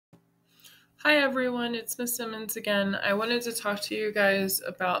Hi everyone, it's Miss Simmons again. I wanted to talk to you guys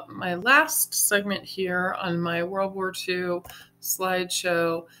about my last segment here on my World War II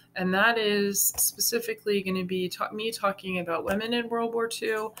slideshow, and that is specifically going to be me talking about women in World War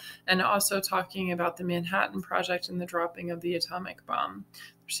II and also talking about the Manhattan Project and the dropping of the atomic bomb.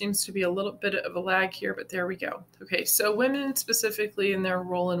 There seems to be a little bit of a lag here, but there we go. Okay, so women specifically in their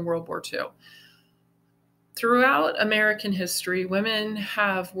role in World War II. Throughout American history, women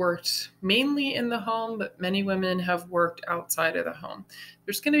have worked mainly in the home, but many women have worked outside of the home.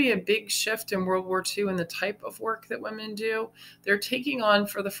 There's going to be a big shift in World War II in the type of work that women do. They're taking on,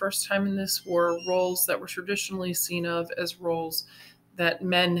 for the first time in this war, roles that were traditionally seen of as roles that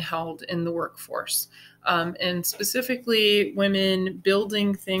men held in the workforce. And specifically, women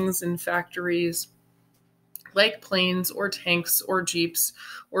building things in factories like planes or tanks or jeeps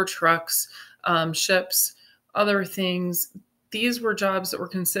or trucks, ships, other things. These were jobs that were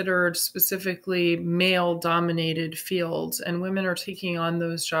considered specifically male-dominated fields, and women are taking on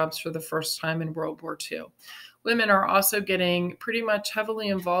those jobs for the first time in World War II. Women are also getting pretty much heavily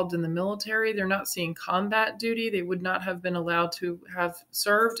involved in the military. They're not seeing combat duty. They would not have been allowed to have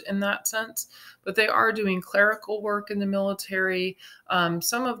served in that sense, but they are doing clerical work in the military.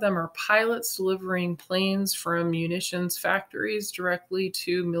 Some of them are pilots delivering planes from munitions factories directly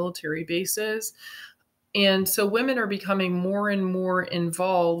to military bases. And so women are becoming more and more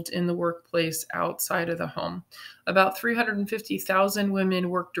involved in the workplace outside of the home. About 350,000 women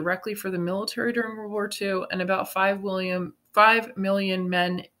worked directly for the military during World War II, and about 5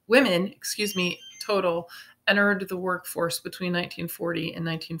 million women, total entered the workforce between 1940 and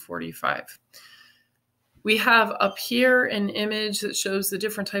 1945. We have up here an image that shows the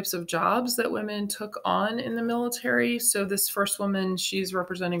different types of jobs that women took on in the military. So this first woman, she's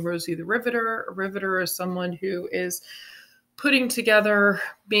representing Rosie the Riveter. A riveter is someone who is putting together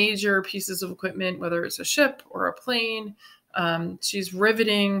major pieces of equipment, whether it's a ship or a plane. She's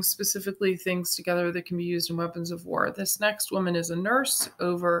riveting specifically things together that can be used in weapons of war. This next woman is a nurse.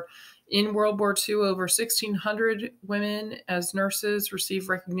 In World War II, over 1,600 women as nurses received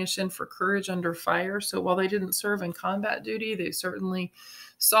recognition for courage under fire. So while they didn't serve in combat duty, they certainly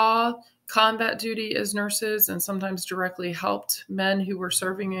saw combat duty as nurses and sometimes directly helped men who were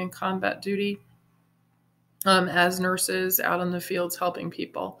serving in combat duty as nurses out in the fields helping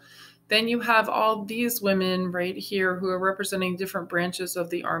people. Then you have all these women right here who are representing different branches of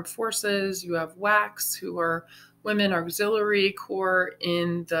the armed forces. You have WACs, who are Women Auxiliary Corps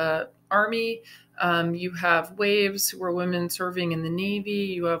in the Army. You have WAVES, who are women serving in the Navy.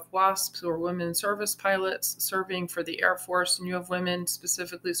 You have WASPs, who are women service pilots serving for the Air Force. And you have women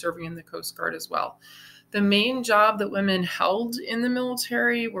specifically serving in the Coast Guard as well. The main job that women held in the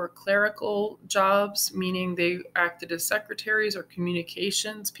military were clerical jobs, meaning they acted as secretaries or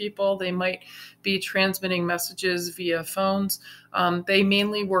communications people. They might be transmitting messages via phones. They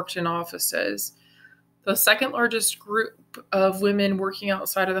mainly worked in offices. The second largest group of women working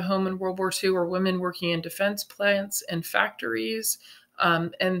outside of the home in World War II were women working in defense plants and factories.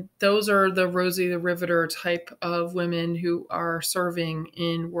 And those are the Rosie the Riveter type of women who are serving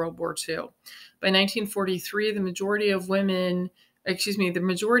in World War II. By 1943, the majority of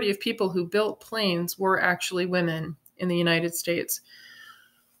people who built planes were actually women in the United States.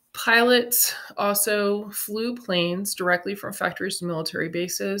 Pilots also flew planes directly from factories to military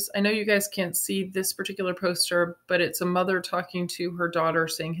bases. I know you guys can't see this particular poster, but it's a mother talking to her daughter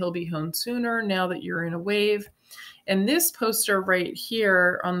saying, "He'll be home sooner now that you're in a wave." And this poster right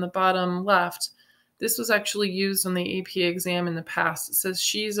here on the bottom left, this was actually used on the AP exam in the past. It says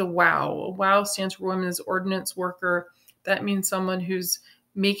she's a WOW. A WOW stands for Women's Ordnance Worker. That means someone who's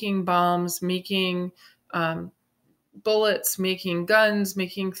making bombs, making bullets, making guns,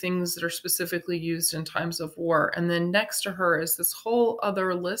 making things that are specifically used in times of war. And then next to her is this whole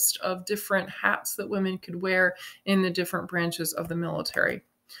other list of different hats that women could wear in the different branches of the military.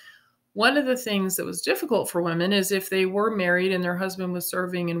 One of the things that was difficult for women is if they were married and their husband was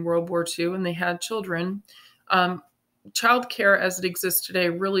serving in World War II and they had children, childcare as it exists today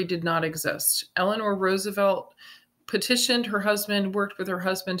really did not exist. Eleanor Roosevelt petitioned her husband, worked with her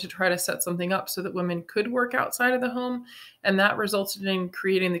husband to try to set something up so that women could work outside of the home, and that resulted in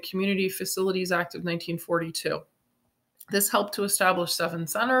creating the Community Facilities Act of 1942. This helped to establish 7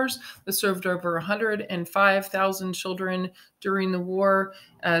 centers that served over 105,000 children during the war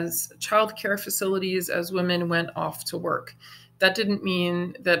as child care facilities as women went off to work. That didn't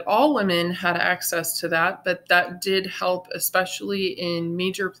mean that all women had access to that, but that did help, especially in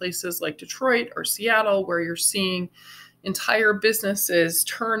major places like Detroit or Seattle, where you're seeing entire businesses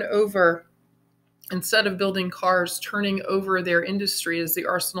turn over instead of building cars, turning over their industry as the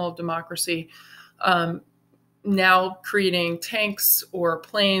arsenal of democracy, now creating tanks or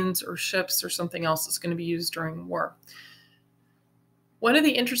planes or ships or something else that's going to be used during war. One of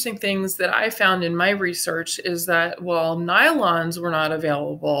the interesting things that I found in my research is that while nylons were not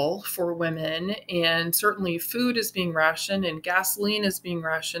available for women, and certainly food is being rationed and gasoline is being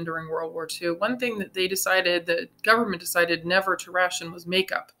rationed during World War II, one thing that the government decided never to ration was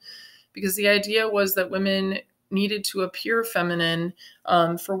makeup, because the idea was that women needed to appear feminine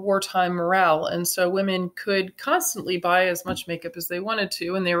for wartime morale. And so women could constantly buy as much makeup as they wanted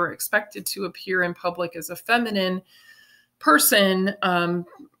to, and they were expected to appear in public as a feminine person,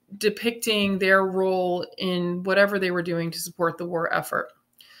 depicting their role in whatever they were doing to support the war effort.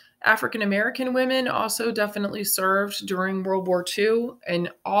 African American women also definitely served during World War II in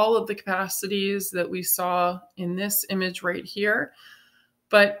all of the capacities that we saw in this image right here,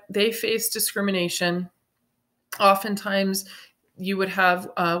 but they faced discrimination. Oftentimes, you would have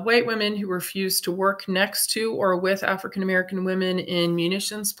white women who refused to work next to or with African American women in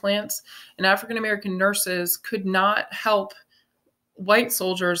munitions plants, and African American nurses could not help white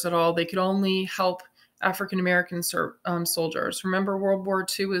soldiers at all. They could only help African American soldiers. Remember, World War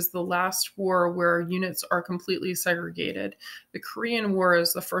II is the last war where units are completely segregated. The Korean War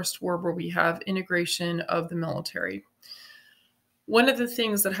is the first war where we have integration of the military. One of the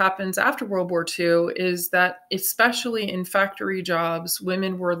things that happens after World War II is that, especially in factory jobs,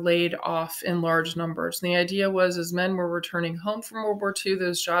 women were laid off in large numbers. And the idea was, as men were returning home from World War II,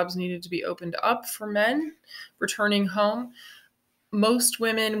 those jobs needed to be opened up for men returning home. Most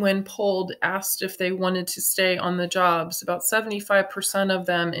women, when polled, asked if they wanted to stay on the jobs. About 75% of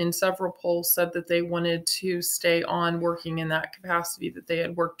them in several polls said that they wanted to stay on working in that capacity that they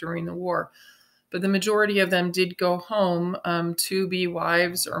had worked during the war. But the majority of them did go home to be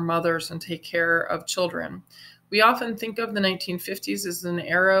wives or mothers and take care of children. We often think of the 1950s as an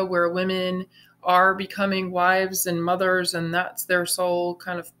era where women are becoming wives and mothers, and that's their sole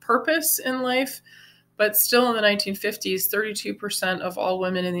kind of purpose in life. But still, in the 1950s, 32% of all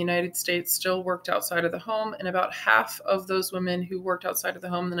women in the United States still worked outside of the home, and about half of those women who worked outside of the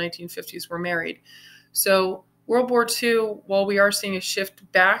home in the 1950s were married. So World War II, while we are seeing a shift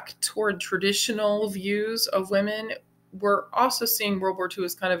back toward traditional views of women, we're also seeing World War II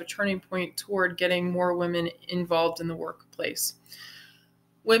as kind of a turning point toward getting more women involved in the workplace.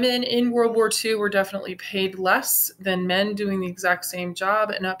 Women in World War II were definitely paid less than men doing the exact same job.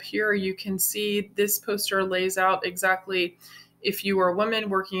 And up here, you can see this poster lays out exactly, if you were a woman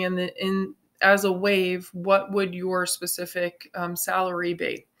working as a wave, what would your specific salary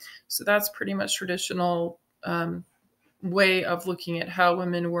be? So that's pretty much traditional way of looking at how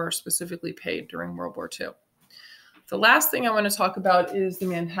women were specifically paid during World War II. The last thing I want to talk about is the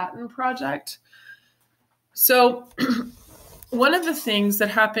Manhattan Project. So one of the things that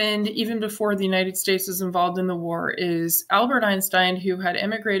happened even before the United States was involved in the war is Albert Einstein, who had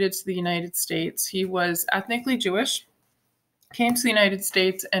immigrated to the United States. He was ethnically Jewish, came to the United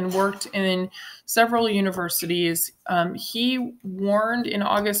States and worked in several universities. He warned in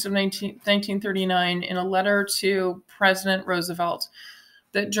August of 1939 in a letter to President Roosevelt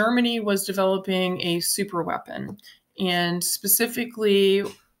that Germany was developing a superweapon. And specifically,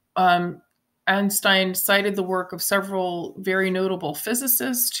 Einstein cited the work of several very notable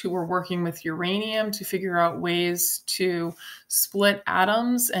physicists who were working with uranium to figure out ways to split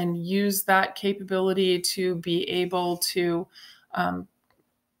atoms and use that capability to be able to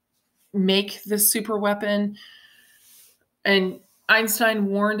make this super weapon. And Einstein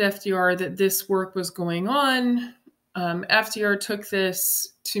warned FDR that this work was going on. FDR took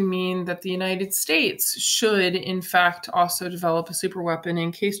this to mean that the United States should, in fact, also develop a superweapon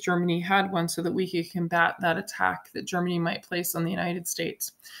in case Germany had one, so that we could combat that attack that Germany might place on the United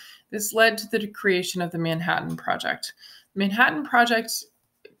States. This led to the creation of the Manhattan Project. The Manhattan Project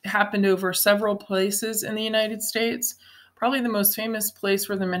happened over several places in the United States. Probably the most famous place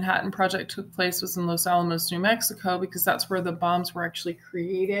where the Manhattan Project took place was in Los Alamos, New Mexico, because that's where the bombs were actually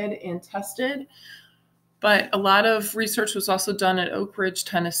created and tested. But a lot of research was also done at Oak Ridge,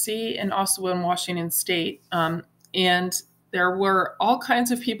 Tennessee, and also in Washington State. And there were all kinds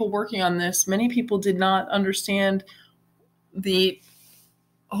of people working on this. Many people did not understand the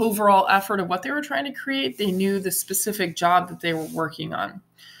overall effort of what they were trying to create. They knew the specific job that they were working on.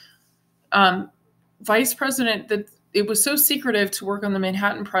 It was so secretive to work on the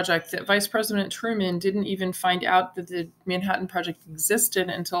Manhattan Project that Vice President Truman didn't even find out that the Manhattan Project existed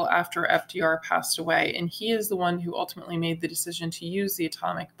until after FDR passed away. And he is the one who ultimately made the decision to use the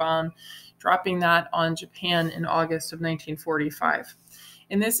atomic bomb, dropping that on Japan in August of 1945.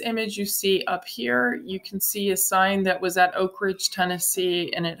 In this image you see up here, you can see a sign that was at Oak Ridge,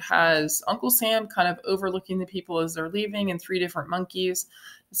 Tennessee, and it has Uncle Sam kind of overlooking the people as they're leaving and 3 different monkeys.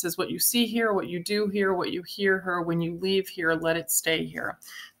 It says, what you see here, what you do here, what you hear here, when you leave here, let it stay here.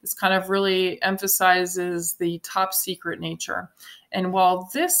 This kind of really emphasizes the top secret nature. And while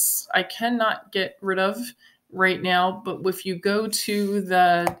this I cannot get rid of right now, but if you go to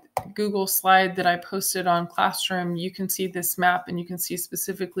the Google slide that I posted on Classroom, you can see this map and you can see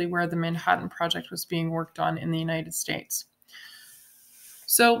specifically where the Manhattan Project was being worked on in the United States.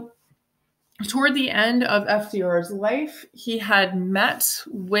 So toward the end of FDR's life, he had met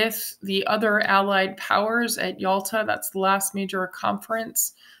with the other Allied powers at Yalta. That's the last major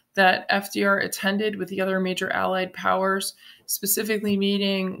conference that FDR attended with the other major Allied powers, specifically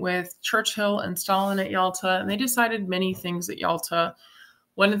meeting with Churchill and Stalin at Yalta. And they decided many things at Yalta.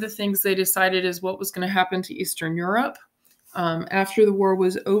 One of the things they decided is what was going to happen to Eastern Europe after the war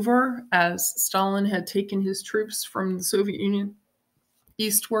was over, as Stalin had taken his troops from the Soviet Union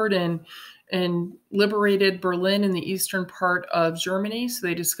eastward and liberated Berlin in the eastern part of Germany. So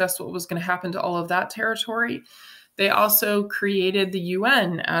they discussed what was going to happen to all of that territory. They also created the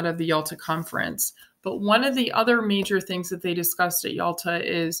UN out of the Yalta Conference. But one of the other major things that they discussed at Yalta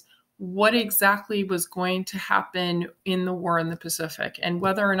is what exactly was going to happen in the war in the Pacific and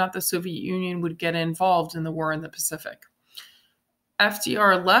whether or not the Soviet Union would get involved in the war in the Pacific.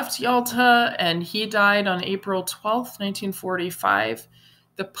 FDR left Yalta and he died on April 12th, 1945.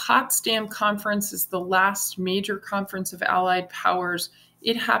 The Potsdam Conference is the last major conference of Allied powers.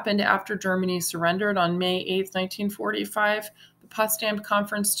 It happened after Germany surrendered on May 8th, 1945. The Potsdam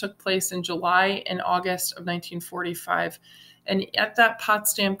Conference took place in July and August of 1945. And at that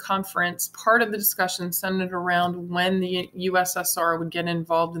Potsdam Conference, part of the discussion centered around when the USSR would get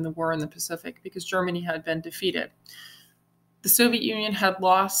involved in the war in the Pacific because Germany had been defeated. The Soviet Union had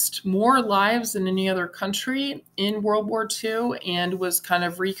lost more lives than any other country in World War II and was kind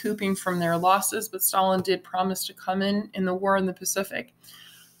of recouping from their losses, but Stalin did promise to come in the war in the Pacific.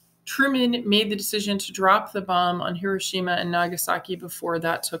 Truman made the decision to drop the bomb on Hiroshima and Nagasaki before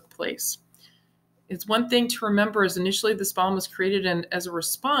that took place. It's one thing to remember is initially this bomb was created as a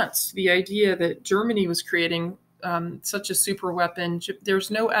response to the idea that Germany was creating such a super weapon. There's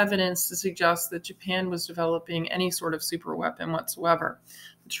no evidence to suggest that Japan was developing any sort of super weapon whatsoever.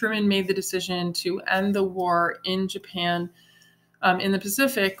 Truman made the decision to end the war in Japan, in the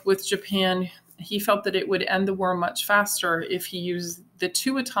Pacific with Japan. He felt that it would end the war much faster if he used the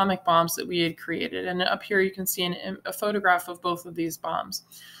 2 atomic bombs that we had created. And up here you can see a photograph of both of these bombs.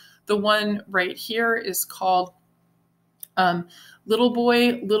 The one right here is called Little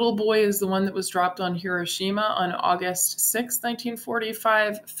Boy. Little Boy is the one that was dropped on Hiroshima on August 6,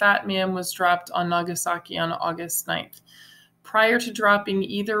 1945. Fat Man was dropped on Nagasaki on August 9th. Prior to dropping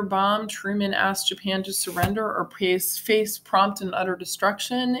either bomb, Truman asked Japan to surrender or face prompt and utter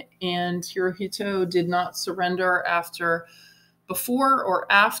destruction, and Hirohito did not surrender before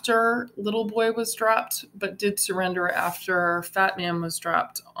or after Little Boy was dropped, but did surrender after Fat Man was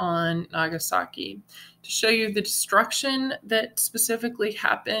dropped on Nagasaki. To show you the destruction that specifically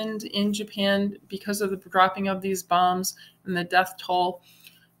happened in Japan because of the dropping of these bombs and the death toll,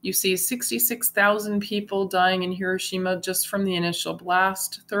 you see 66,000 people dying in Hiroshima just from the initial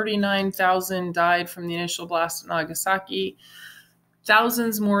blast. 39,000 died from the initial blast at Nagasaki.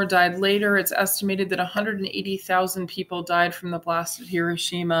 Thousands more died later. It's estimated that 180,000 people died from the blast at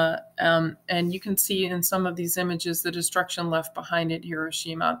Hiroshima. And you can see in some of these images the destruction left behind at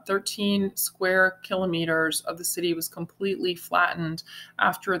Hiroshima. 13 square kilometers of the city was completely flattened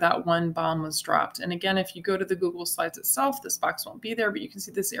after that one bomb was dropped. And again, if you go to the Google Slides itself, this box won't be there, but you can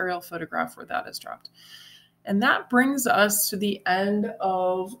see this aerial photograph where that is dropped. And that brings us to the end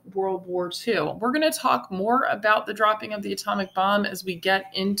of World War II. We're going to talk more about the dropping of the atomic bomb as we get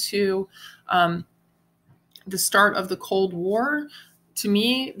into the start of the Cold War. To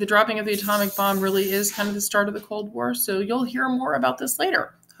me, the dropping of the atomic bomb really is kind of the start of the Cold War. So you'll hear more about this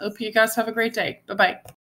later. Hope you guys have a great day. Bye-bye.